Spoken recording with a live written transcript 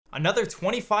Another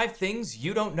 25 things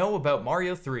you don't know about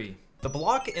Mario 3. The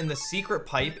block in the secret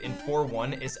pipe in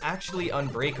 4-1 is actually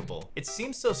unbreakable. It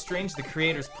seems so strange the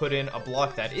creators put in a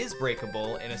block that is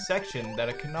breakable in a section that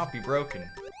it cannot be broken.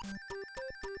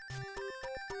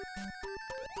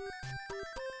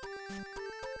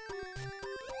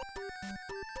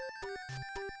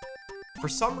 For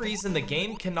some reason, the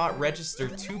game cannot register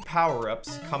two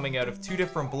power-ups coming out of two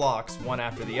different blocks, one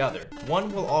after the other.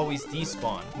 One will always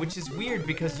despawn, which is weird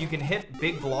because you can hit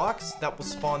big blocks that will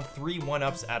spawn 3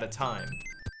 1-ups at a time.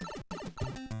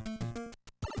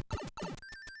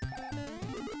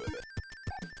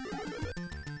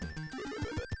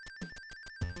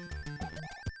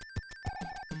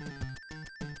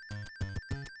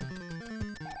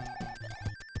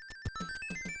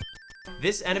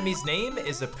 This enemy's name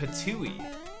is a Ptooie.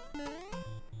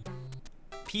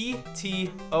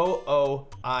 P-T-O-O-I-E.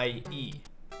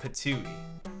 Ptooie.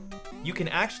 You can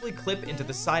actually clip into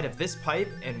the side of this pipe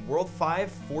in World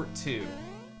 5 Fort 2.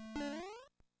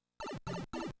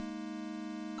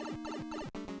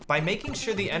 By making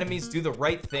sure the enemies do the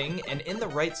right thing and in the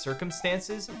right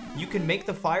circumstances, you can make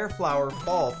the fire flower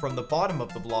fall from the bottom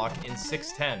of the block in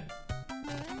 610.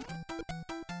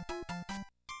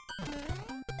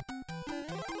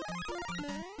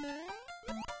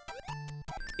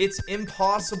 It's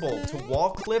impossible to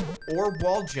wall clip or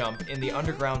wall jump in the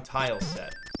underground tile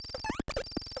set.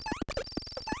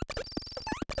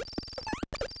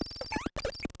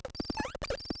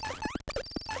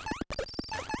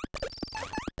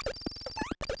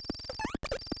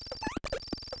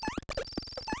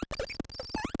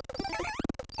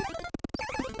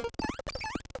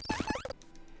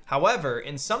 However,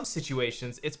 in some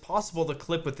situations, it's possible to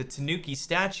clip with the Tanuki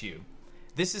statue.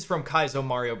 This is from Kaizo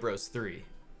Mario Bros. 3.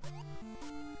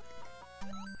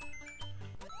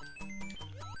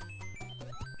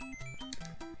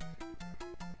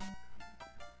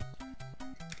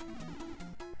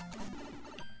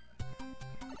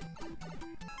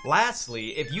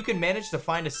 Lastly, if you can manage to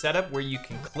find a setup where you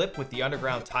can clip with the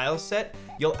underground tile set,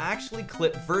 you'll actually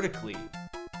clip vertically.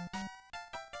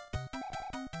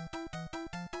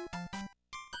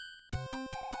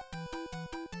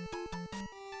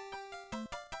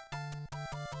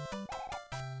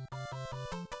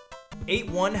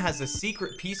 Eight-1 has a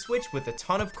secret P-switch with a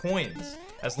ton of coins.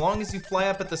 As long as you fly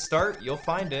up at the start, you'll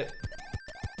find it.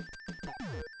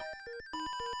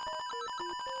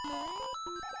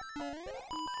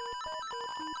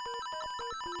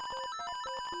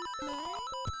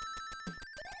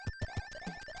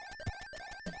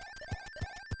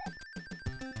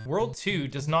 World 2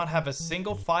 does not have a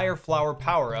single fire flower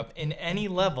power-up in any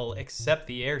level except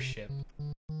the airship.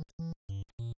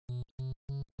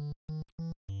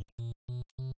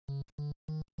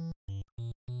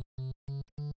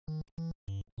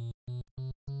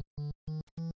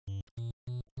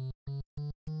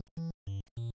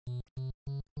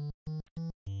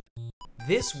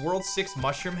 This World 6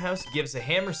 Mushroom House gives a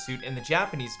hammer suit in the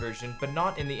Japanese version, but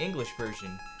not in the English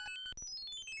version.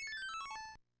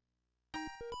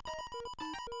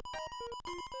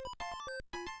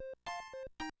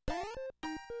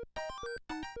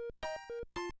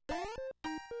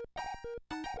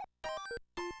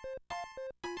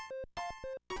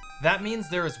 That means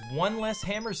there is one less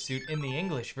hammer suit in the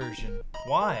English version.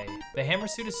 Why? The hammer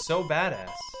suit is so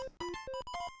badass.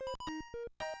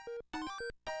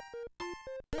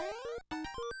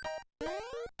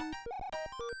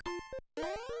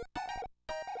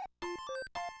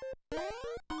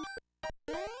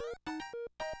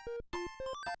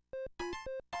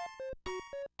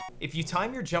 If you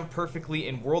time your jump perfectly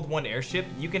in World 1 Airship,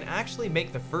 you can actually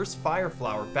make the first fire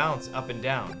flower bounce up and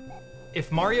down.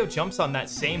 If Mario jumps on that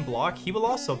same block, he will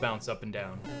also bounce up and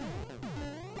down.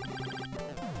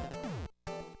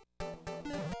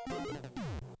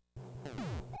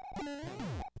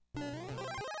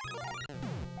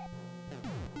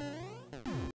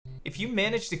 If you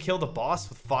manage to kill the boss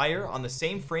with fire on the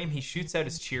same frame he shoots out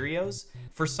his Cheerios,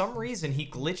 for some reason he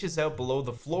glitches out below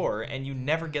the floor and you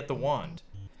never get the wand.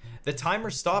 The timer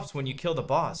stops when you kill the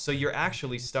boss, so you're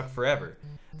actually stuck forever.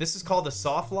 This is called a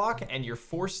soft lock, and you're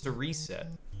forced to reset.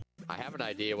 I have an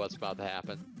idea what's about to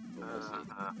happen.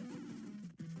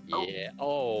 Oh. Yeah.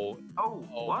 Oh. Oh,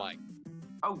 Oh what? my.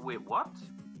 Oh, wait, what?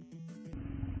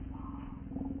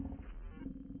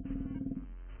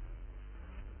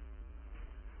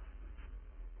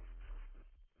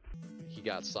 He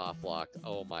got soft locked.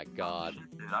 Oh my god.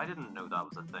 Shit, dude, I didn't know that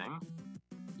was a thing.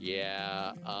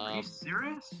 Yeah. Are you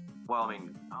serious? Well, I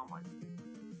mean, oh my.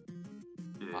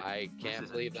 Dude, I this can't is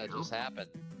a believe that joke. just happened.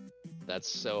 That's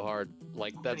so hard.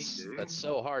 Like What can he that's do? that's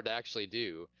so hard to actually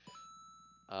do.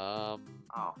 Oh.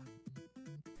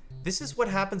 This is what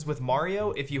happens with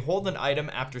Mario if you hold an item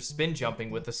after spin jumping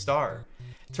with a star.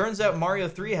 Turns out Mario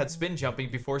 3 had spin jumping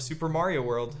before Super Mario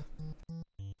World.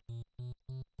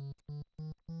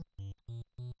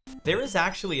 There is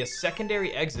actually a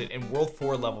secondary exit in World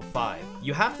 4 Level 5.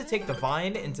 You have to take the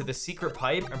vine into the secret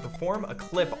pipe and perform a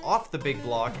clip off the big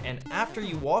block, and after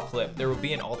you wall clip, there will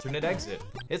be an alternate exit.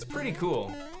 It's pretty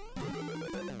cool.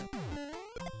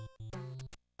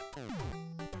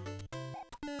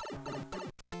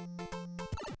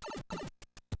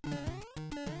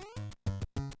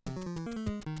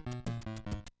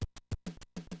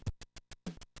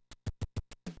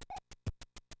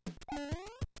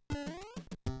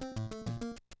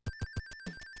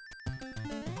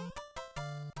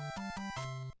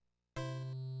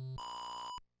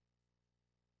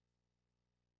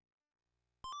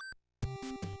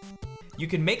 You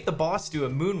can make the boss do a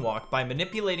moonwalk by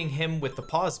manipulating him with the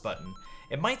pause button.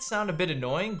 It might sound a bit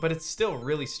annoying, but it's still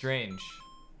really strange.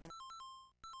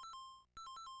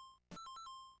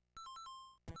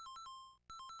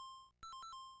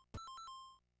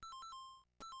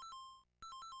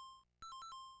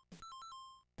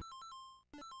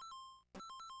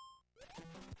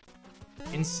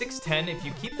 In 610, if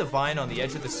you keep the vine on the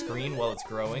edge of the screen while it's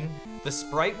growing, the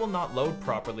sprite will not load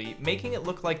properly, making it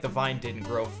look like the vine didn't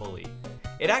grow fully.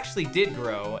 It actually did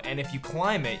grow, and if you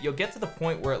climb it, you'll get to the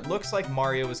point where it looks like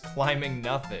Mario is climbing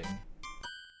nothing.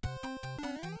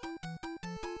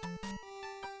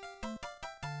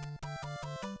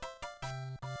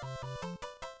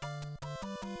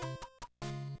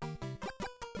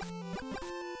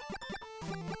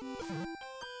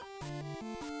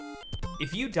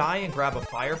 If you die and grab a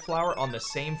fire flower on the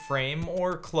same frame,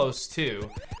 or close to,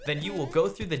 then you will go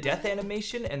through the death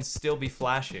animation and still be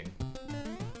flashing.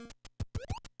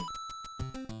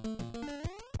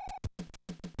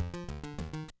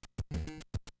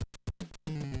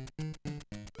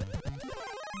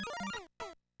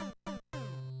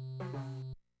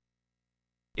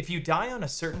 If you die on a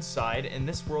certain side in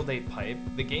this World 8 pipe,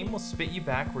 the game will spit you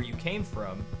back where you came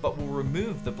from, but will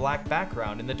remove the black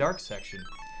background in the dark section.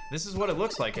 This is what it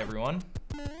looks like, everyone.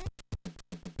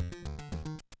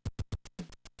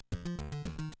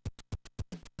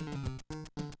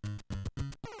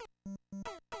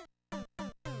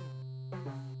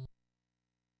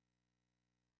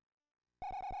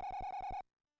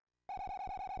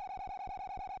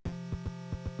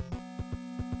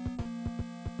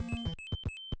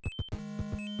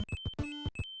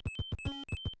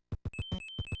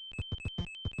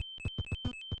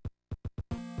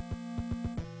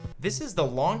 This is the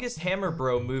longest Hammer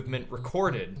Bro movement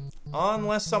recorded,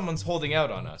 unless someone's holding out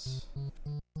on us.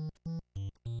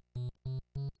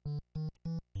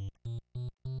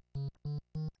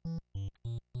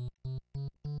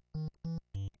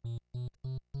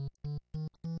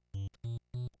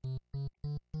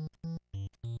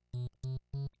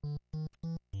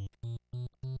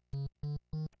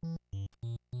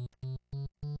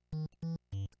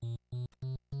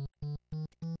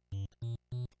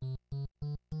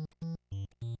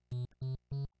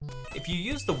 If you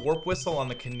use the warp whistle on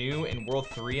the canoe in World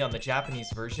 3 on the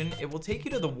Japanese version, it will take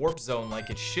you to the warp zone like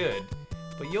it should,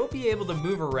 but you'll be able to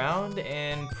move around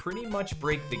and pretty much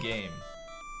break the game.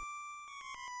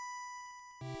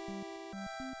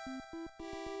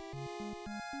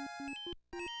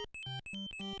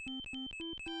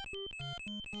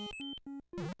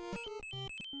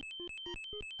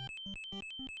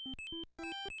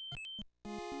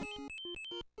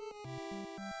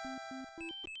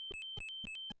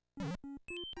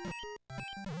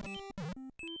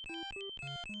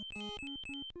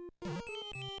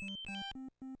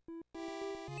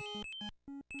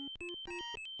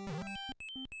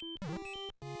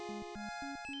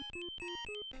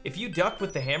 If you duck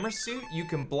with the hammer suit, you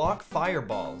can block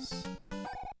fireballs.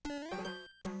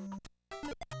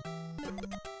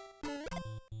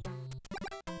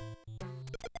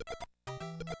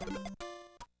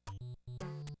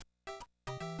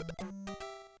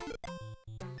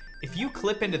 If you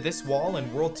clip into this wall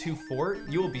in World 2 Fort,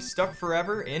 you will be stuck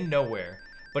forever in nowhere.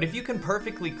 But if you can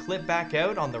perfectly clip back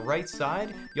out on the right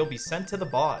side, you'll be sent to the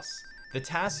boss. The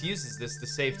TAS uses this to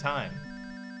save time.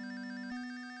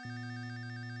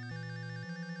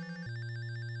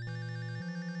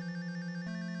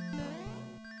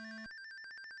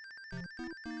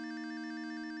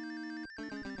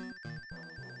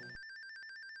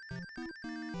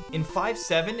 In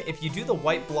 5-7, if you do the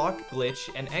white block glitch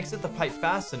and exit the pipe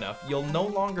fast enough, you'll no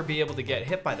longer be able to get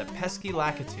hit by the pesky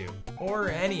Lakitu, or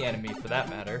any enemy for that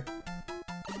matter.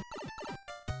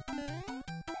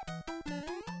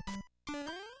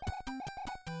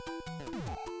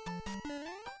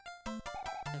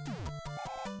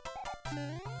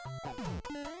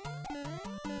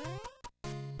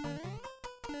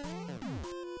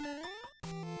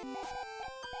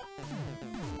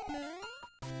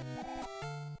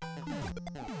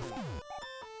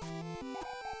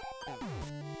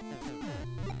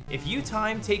 If you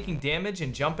time taking damage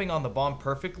and jumping on the bomb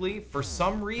perfectly, for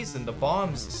some reason the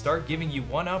bombs start giving you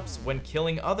 1-ups when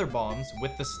killing other bombs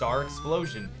with the star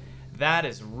explosion. That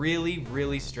is really,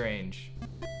 really strange.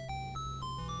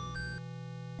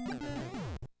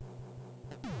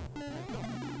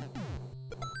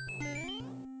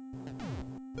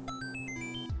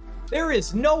 There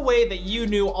is no way that you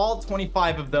knew all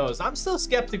 25 of those. I'm still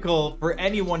skeptical for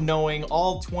anyone knowing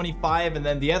all 25 and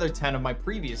then the other 10 of my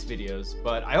previous videos,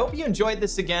 but I hope you enjoyed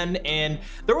this again, and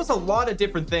there was a lot of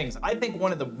different things. I think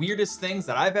one of the weirdest things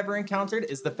that I've ever encountered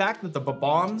is the fact that the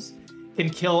bombs can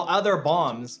kill other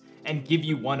bombs and give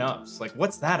you 1-ups. Like,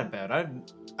 what's that about? I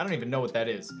don't even know what that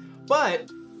is.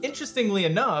 But interestingly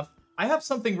enough, I have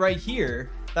something right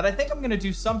here that I think I'm gonna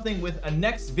do something with a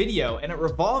next video, and it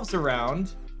revolves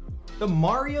around the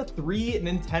Mario 3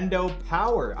 Nintendo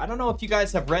Power. I don't know if you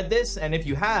guys have read this, and if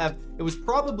you have, it was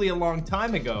probably a long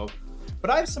time ago, but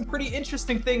I have some pretty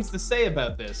interesting things to say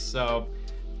about this, so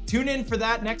tune in for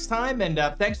that next time, and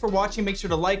thanks for watching. Make sure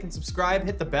to like and subscribe,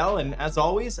 hit the bell, and as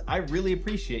always, I really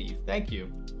appreciate you. Thank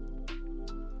you.